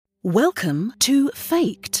Welcome to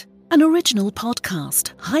Faked, an original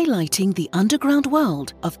podcast highlighting the underground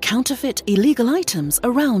world of counterfeit illegal items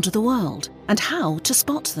around the world and how to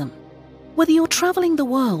spot them. Whether you're traveling the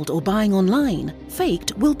world or buying online,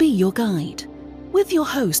 Faked will be your guide. With your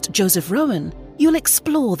host, Joseph Rowan, you'll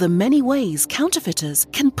explore the many ways counterfeiters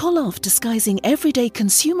can pull off disguising everyday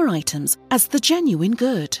consumer items as the genuine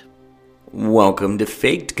good. Welcome to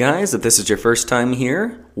Faked, guys. If this is your first time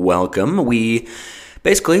here, welcome.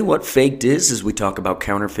 Basically, what Faked is we talk about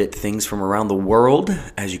counterfeit things from around the world,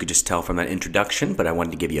 as you could just tell from that introduction, but I wanted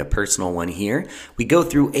to give you a personal one here. We go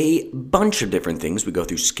through a bunch of different things. We go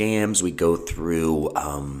through scams, we go through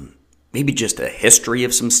maybe just a history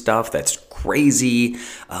of some stuff that's crazy,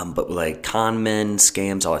 but like con men,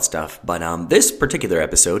 scams, all that stuff. But this particular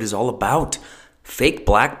episode is all about fake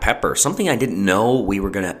black pepper, something I didn't know we were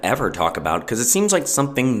going to ever talk about, because it seems like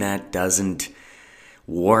something that doesn't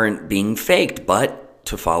warrant being faked, but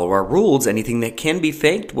to follow our rules, anything that can be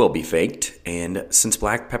faked will be faked. And since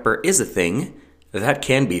black pepper is a thing that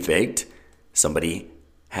can be faked, somebody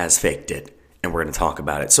has faked it, and we're going to talk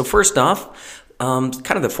about it. So first off,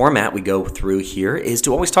 kind of the format we go through here is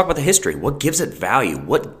to always talk about the history. What gives it value?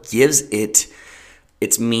 What gives it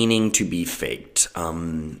its meaning to be faked?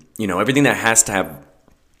 Everything that's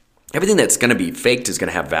going to be faked is going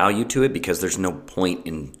to have value to it, because there's no point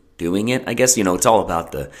in doing it. I guess, it's all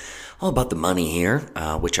about the money here,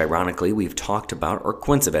 which ironically we've talked about, or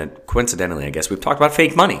coincidentally, I guess we've talked about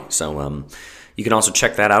fake money. So you can also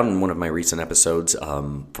check that out in one of my recent episodes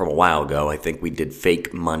from a while ago. I think we did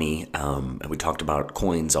fake money, and we talked about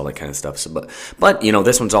coins, all that kind of stuff. So, but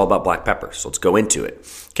this one's all about black pepper, so let's go into it.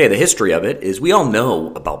 Okay, the history of it is we all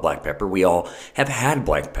know about black pepper. We all have had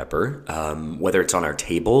black pepper, whether it's on our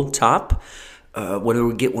tabletop, when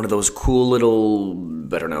we get one of those cool little,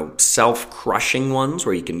 self-crushing ones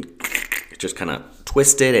where you can just kind of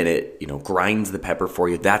twist it and it, grinds the pepper for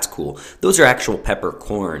you. That's cool. Those are actual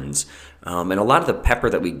peppercorns. And a lot of the pepper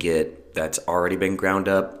that we get that's already been ground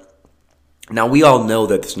up, now we all know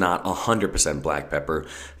that it's not 100% black pepper.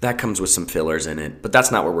 That comes with some fillers in it, but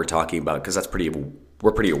that's not what we're talking about, because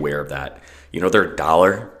we're pretty aware of that. They're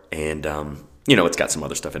 $1, and it's got some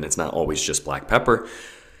other stuff in it. It's not always just black pepper.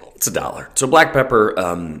 It's $1. So black pepper,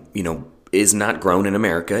 is not grown in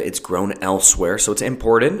America. It's grown elsewhere, so it's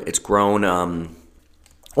imported. It's grown.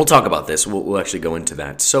 We'll talk about this. We'll actually go into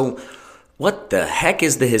that. So, what the heck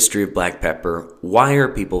is the history of black pepper? Why are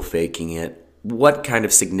people faking it? What kind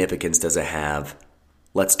of significance does it have?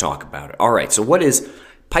 Let's talk about it. All right. So, what is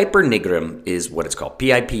Piper nigrum? Is what it's called.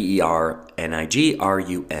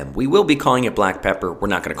 Pipernigrum. We will be calling it black pepper. We're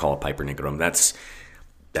not going to call it Piper nigrum. That's,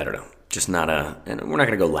 I don't know. Just not and we're not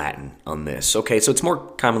going to go Latin on this. Okay, so it's more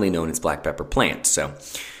commonly known as black pepper plant. So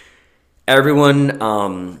everyone,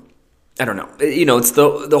 I don't know. It's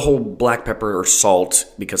the whole black pepper or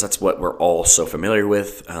salt, because that's what we're all so familiar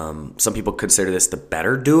with. Some people consider this the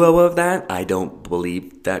better duo of that. I don't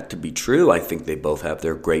believe that to be true. I think they both have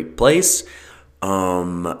their great place.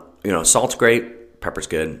 Salt's great, pepper's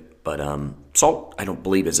good, but salt I don't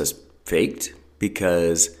believe is as faked,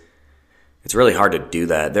 because it's really hard to do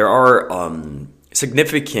that. There are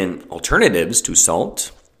significant alternatives to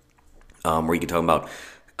salt, where you can talk about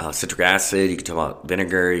citric acid, you can talk about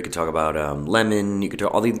vinegar, you can talk about lemon, you can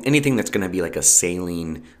talk anything that's going to be like a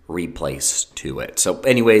saline replace to it. So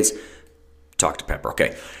anyways, talk to pepper.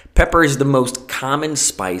 Okay, pepper is the most common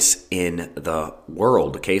spice in the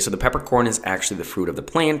world. Okay, so the peppercorn is actually the fruit of the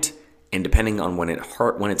plant, and depending on when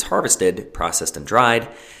it's harvested, processed, and dried,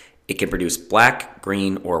 it can produce black,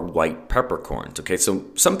 green, or white peppercorns. Okay, so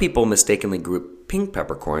some people mistakenly group pink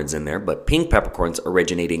peppercorns in there, but pink peppercorns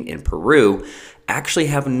originating in Peru actually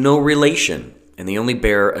have no relation, and they only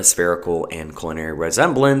bear a spherical and culinary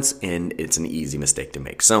resemblance, and it's an easy mistake to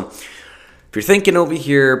make. So if you're thinking over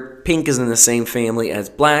here, pink is in the same family as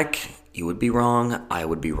black, you would be wrong, I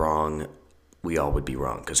would be wrong, we all would be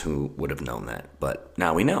wrong, because who would have known that? But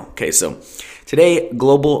now we know. Okay, so today,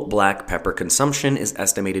 global black pepper consumption is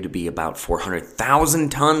estimated to be about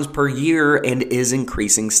 400,000 tons per year and is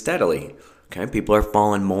increasing steadily. Okay, people are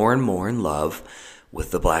falling more and more in love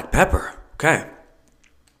with the black pepper. Okay,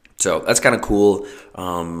 so that's kind of cool.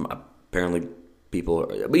 Apparently, people,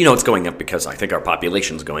 it's going up because I think our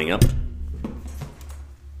population's going up.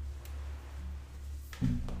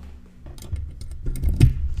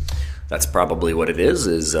 That's probably what it is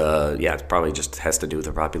it probably just has to do with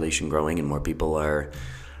the population growing and more people are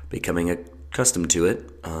becoming accustomed to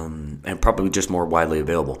it, and probably just more widely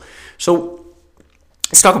available. So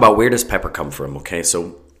let's talk about, where does pepper come from? Okay,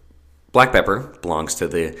 so black pepper belongs to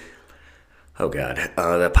the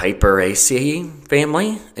The Piperaceae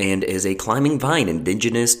family, and is a climbing vine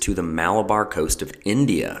indigenous to the Malabar coast of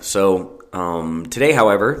India. So today,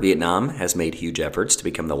 however, Vietnam has made huge efforts to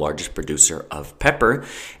become the largest producer of pepper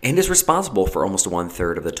and is responsible for almost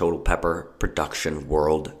 1/3 of the total pepper production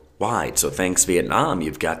worldwide. So thanks, Vietnam,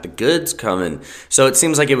 you've got the goods coming. So it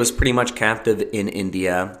seems like it was pretty much captive in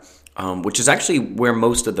India, which is actually where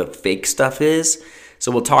most of the fake stuff is.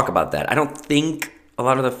 So we'll talk about that. I don't think a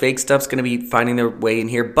lot of the fake stuff's going to be finding their way in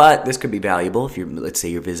here, but this could be valuable if let's say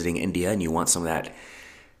you're visiting India and you want some of that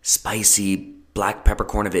spicy black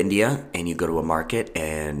peppercorn of India, and you go to a market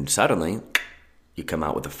and suddenly you come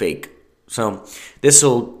out with a fake. So this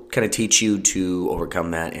will kind of teach you to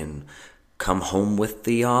overcome that and come home with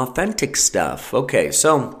the authentic stuff. Okay,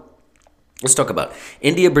 so let's talk about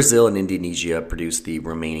India, Brazil, and Indonesia produce the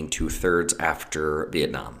remaining 2/3 after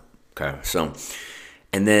Vietnam. Okay, so,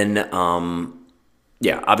 and then,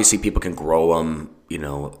 obviously people can grow them,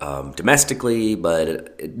 domestically,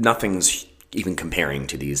 but nothing's even comparing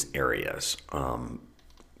to these areas.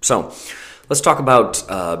 So let's talk about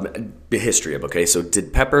the history of, so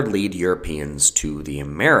did pepper lead Europeans to the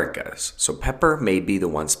Americas? So pepper may be the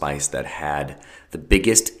one spice that had the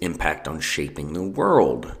biggest impact on shaping the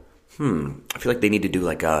world. I feel like they need to do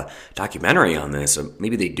like a documentary on this. Or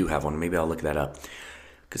maybe they do have one. Maybe I'll look that up.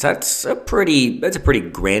 Because that's a pretty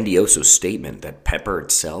grandiose statement that pepper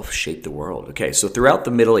itself shaped the world. Okay, so throughout the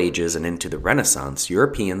Middle Ages and into the Renaissance,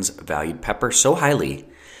 Europeans valued pepper so highly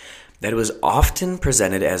that it was often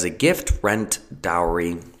presented as a gift, rent,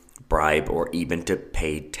 dowry, bribe, or even to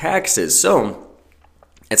pay taxes. So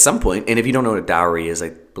at some point, and if you don't know what a dowry is,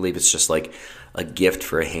 I believe it's just like a gift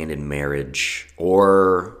for a hand in marriage,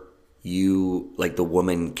 or the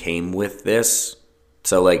woman came with this.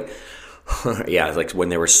 So yeah, it's like when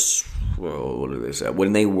they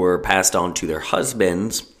were passed on to their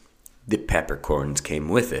husbands, the peppercorns came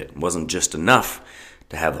with it. It wasn't just enough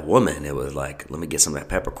to have the woman. It was like, let me get some of that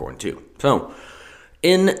peppercorn too. So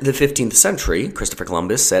in the 15th century, Christopher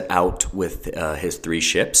Columbus set out with his 3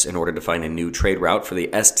 ships in order to find a new trade route for the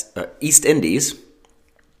East Indies.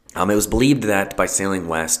 It was believed that by sailing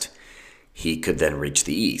west, he could then reach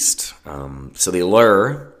the east. So the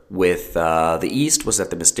allure with the East was that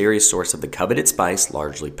the mysterious source of the coveted spice,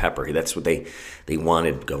 largely pepper. That's what they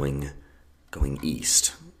wanted going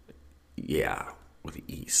east. Yeah, with the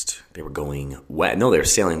East. They were going west. No, they were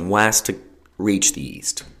sailing west to reach the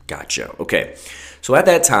East. Gotcha. Okay. So at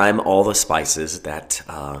that time, all the spices that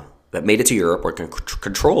made it to Europe were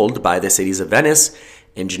controlled by the cities of Venice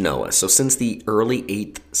and Genoa. So since the early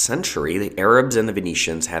 8th century, the Arabs and the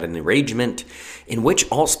Venetians had an arrangement in which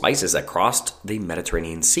all spices that crossed the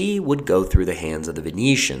Mediterranean Sea would go through the hands of the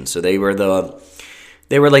Venetians. So they were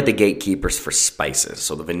like the gatekeepers for spices.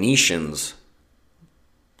 So the Venetians,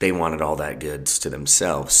 they wanted all that goods to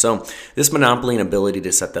themselves. So this monopoly and ability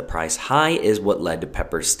to set the price high is what led to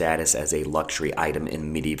pepper's status as a luxury item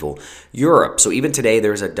in medieval Europe. So even today,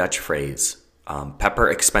 there's a Dutch phrase, pepper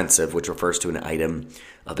expensive, which refers to an item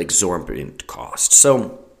of exorbitant cost.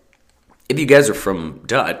 So if you guys are from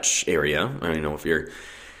Dutch area, I don't know if you're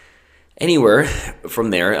anywhere from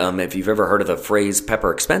there, if you've ever heard of the phrase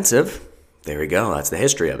pepper expensive, there we go. That's the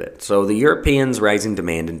history of it. So the Europeans' rising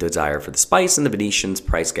demand and desire for the spice and the Venetians'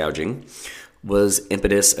 price gouging was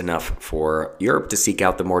impetus enough for Europe to seek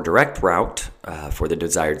out the more direct route for the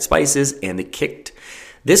desired spices, and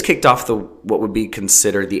this kicked off what would be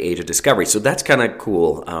considered the Age of Discovery. So that's kind of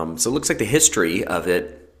cool. So it looks like the history of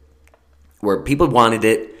it, where people wanted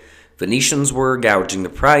it, Venetians were gouging the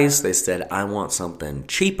price. They said, I want something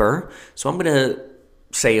cheaper, so I'm going to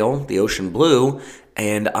sail the ocean blue,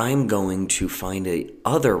 and I'm going to find a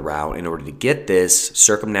other route in order to get this,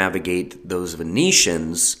 circumnavigate those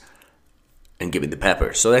Venetians, and give me the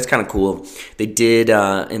pepper. So that's kind of cool. They did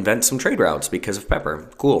invent some trade routes because of pepper.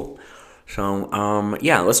 Cool. So,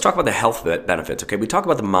 let's talk about the health benefits. Okay, we talk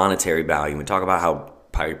about the monetary value. We talk about how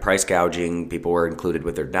price gouging, people were included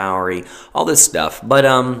with their dowry, all this stuff. But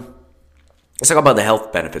let's talk about the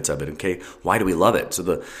health benefits of it. Okay, why do we love it? So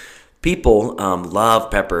the people love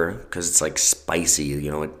pepper because it's like spicy.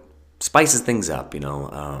 It spices things up.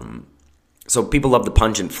 So people love the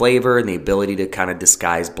pungent flavor and the ability to kind of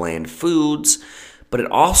disguise bland foods. But it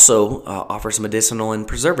also offers medicinal and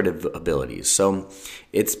preservative abilities. So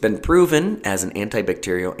it's been proven as an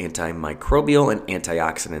antibacterial, antimicrobial, and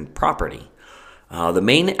antioxidant property. The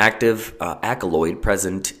main active alkaloid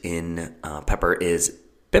present in pepper is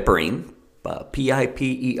piperine,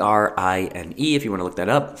 Piperine, if you want to look that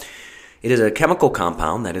up. It is a chemical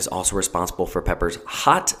compound that is also responsible for pepper's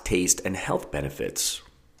hot taste and health benefits.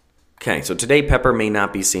 Okay, so today pepper may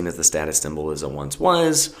not be seen as the status symbol as it once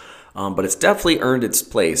was. But it's definitely earned its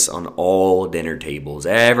place on all dinner tables,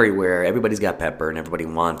 everywhere. Everybody's got pepper and everybody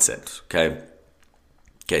wants it,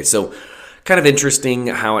 Okay, so kind of interesting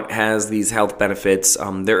how it has these health benefits.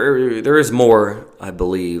 There is more, I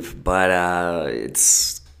believe, but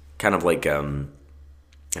it's kind of like,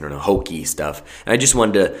 hokey stuff. And I just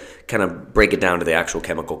wanted to kind of break it down to the actual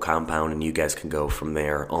chemical compound, and you guys can go from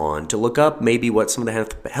there on to look up maybe what some of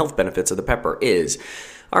the health benefits of the pepper is.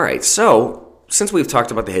 All right, so since we've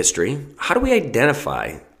talked about the history, how do we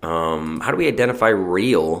identify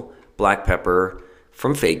real black pepper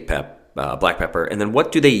from fake black pepper? And then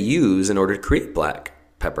what do they use in order to create black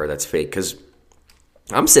pepper that's fake? Because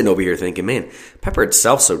I'm sitting over here thinking, man, pepper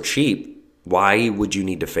itself so cheap, why would you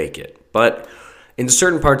need to fake it? But in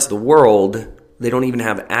certain parts of the world, they don't even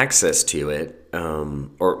have access to it,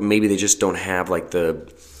 or maybe they just don't have like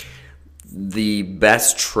the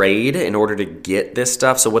best trade in order to get this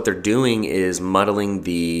stuff. So what they're doing is muddling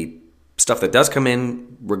the stuff that does come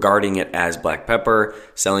in regarding it as black pepper,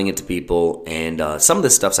 selling it to people, and some of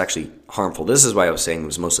this stuff's actually harmful. This is why I was saying it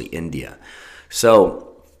was mostly India.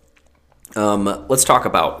 So let's talk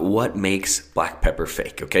about what makes black pepper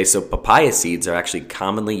fake. Okay, so papaya seeds are actually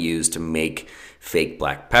commonly used to make fake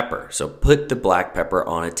black pepper. So put the black pepper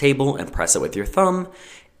on a table and press it with your thumb.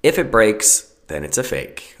 If it breaks, then it's a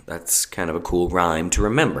fake. That's kind of a cool rhyme to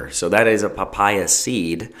remember. So that is a papaya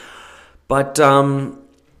seed. But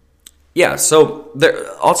yeah, so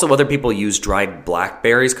there also other people use dried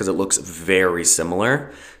blackberries because it looks very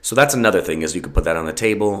similar. So that's another thing, is you could put that on the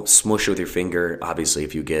table, smush it with your finger. Obviously,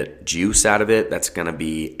 if you get juice out of it, that's going to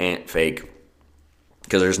be fake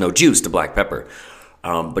because there's no juice to black pepper.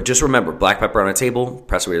 But just remember, black pepper on a table,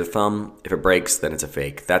 press it with your thumb. If it breaks, then it's a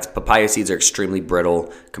fake. Papaya seeds are extremely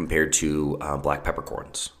brittle compared to black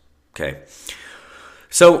peppercorns. Okay.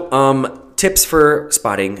 So tips for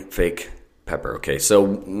spotting fake pepper. Okay. So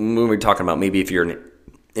when we're talking about maybe if you're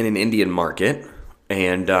in an Indian market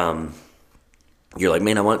and you're like,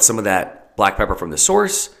 man, I want some of that black pepper from the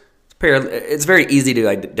source. It's very easy to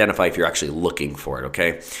identify if you're actually looking for it.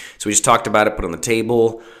 Okay. So we just talked about it, put it on the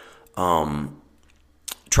table.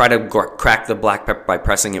 Try to crack the black pepper by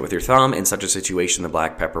pressing it with your thumb. In such a situation, the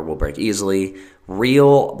black pepper will break easily.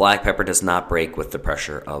 Real black pepper does not break with the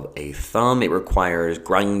pressure of a thumb. It requires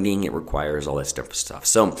grinding. It requires all this different stuff.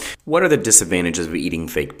 So what are the disadvantages of eating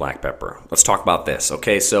fake black pepper? Let's talk about this.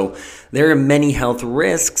 Okay, so there are many health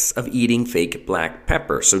risks of eating fake black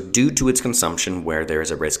pepper. So due to its consumption, where there is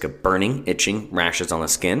a risk of burning, itching, rashes on the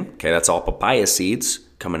skin. Okay, that's all papaya seeds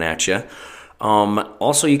coming at you.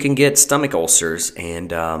 Also, you can get stomach ulcers,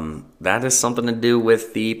 and that has something to do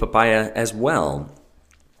with the papaya as well.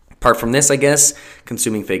 Apart from this, I guess,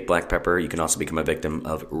 consuming fake black pepper, you can also become a victim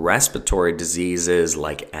of respiratory diseases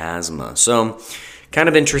like asthma. So, kind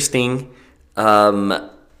of interesting.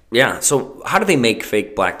 Yeah, so how do they make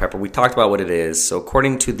fake black pepper? We talked about what it is. So,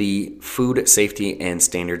 according to the Food Safety and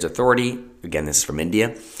Standards Authority, again, this is from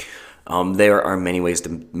India, there are many ways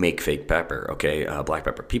to make fake pepper, okay, black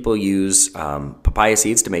pepper. People use papaya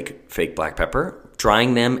seeds to make fake black pepper,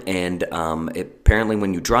 drying them, and apparently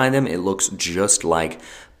when you dry them, it looks just like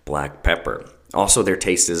black pepper. Also, their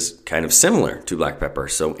taste is kind of similar to black pepper.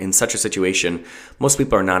 So in such a situation, most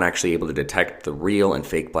people are not actually able to detect the real and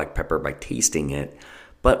fake black pepper by tasting it.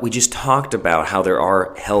 But we just talked about how there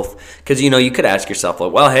are health, because, you could ask yourself,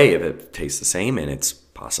 like, well, hey, if it tastes the same and it's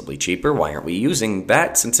possibly cheaper, why aren't we using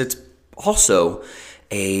that, since it's also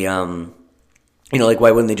a, like,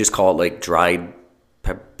 why wouldn't they just call it like dried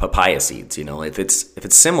papaya seeds? If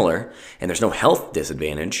it's similar and there's no health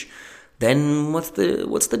disadvantage, then what's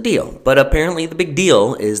the deal? But apparently the big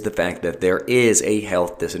deal is the fact that there is a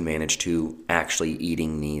health disadvantage to actually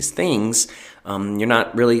eating these things. You're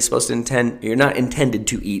not really you're not intended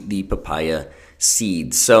to eat the papaya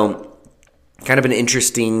seeds. So kind of an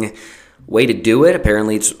interesting way to do it.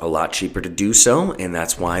 Apparently it's a lot cheaper to do so, and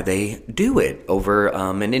that's why they do it over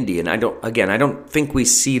in India. And I don't think we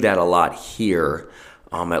see that a lot here,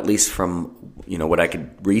 at least from what I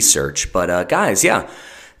could research. But guys, yeah,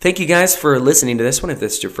 thank you guys for listening to this one. If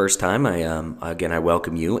this is your first time, I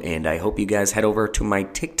welcome you, and I hope you guys head over to my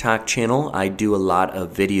TikTok channel. I do a lot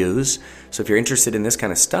of videos, so if you're interested in this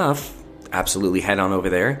kind of stuff, absolutely head on over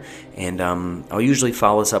there, and I'll usually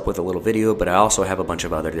follow this up with a little video, but I also have a bunch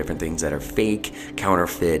of other different things that are fake,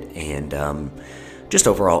 counterfeit, and just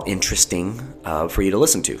overall interesting for you to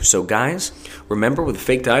listen to. So guys, remember, with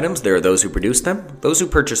faked items, there are those who produce them, those who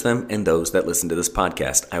purchase them, and those that listen to this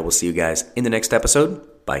podcast. I will see you guys in the next episode.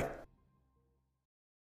 Bye.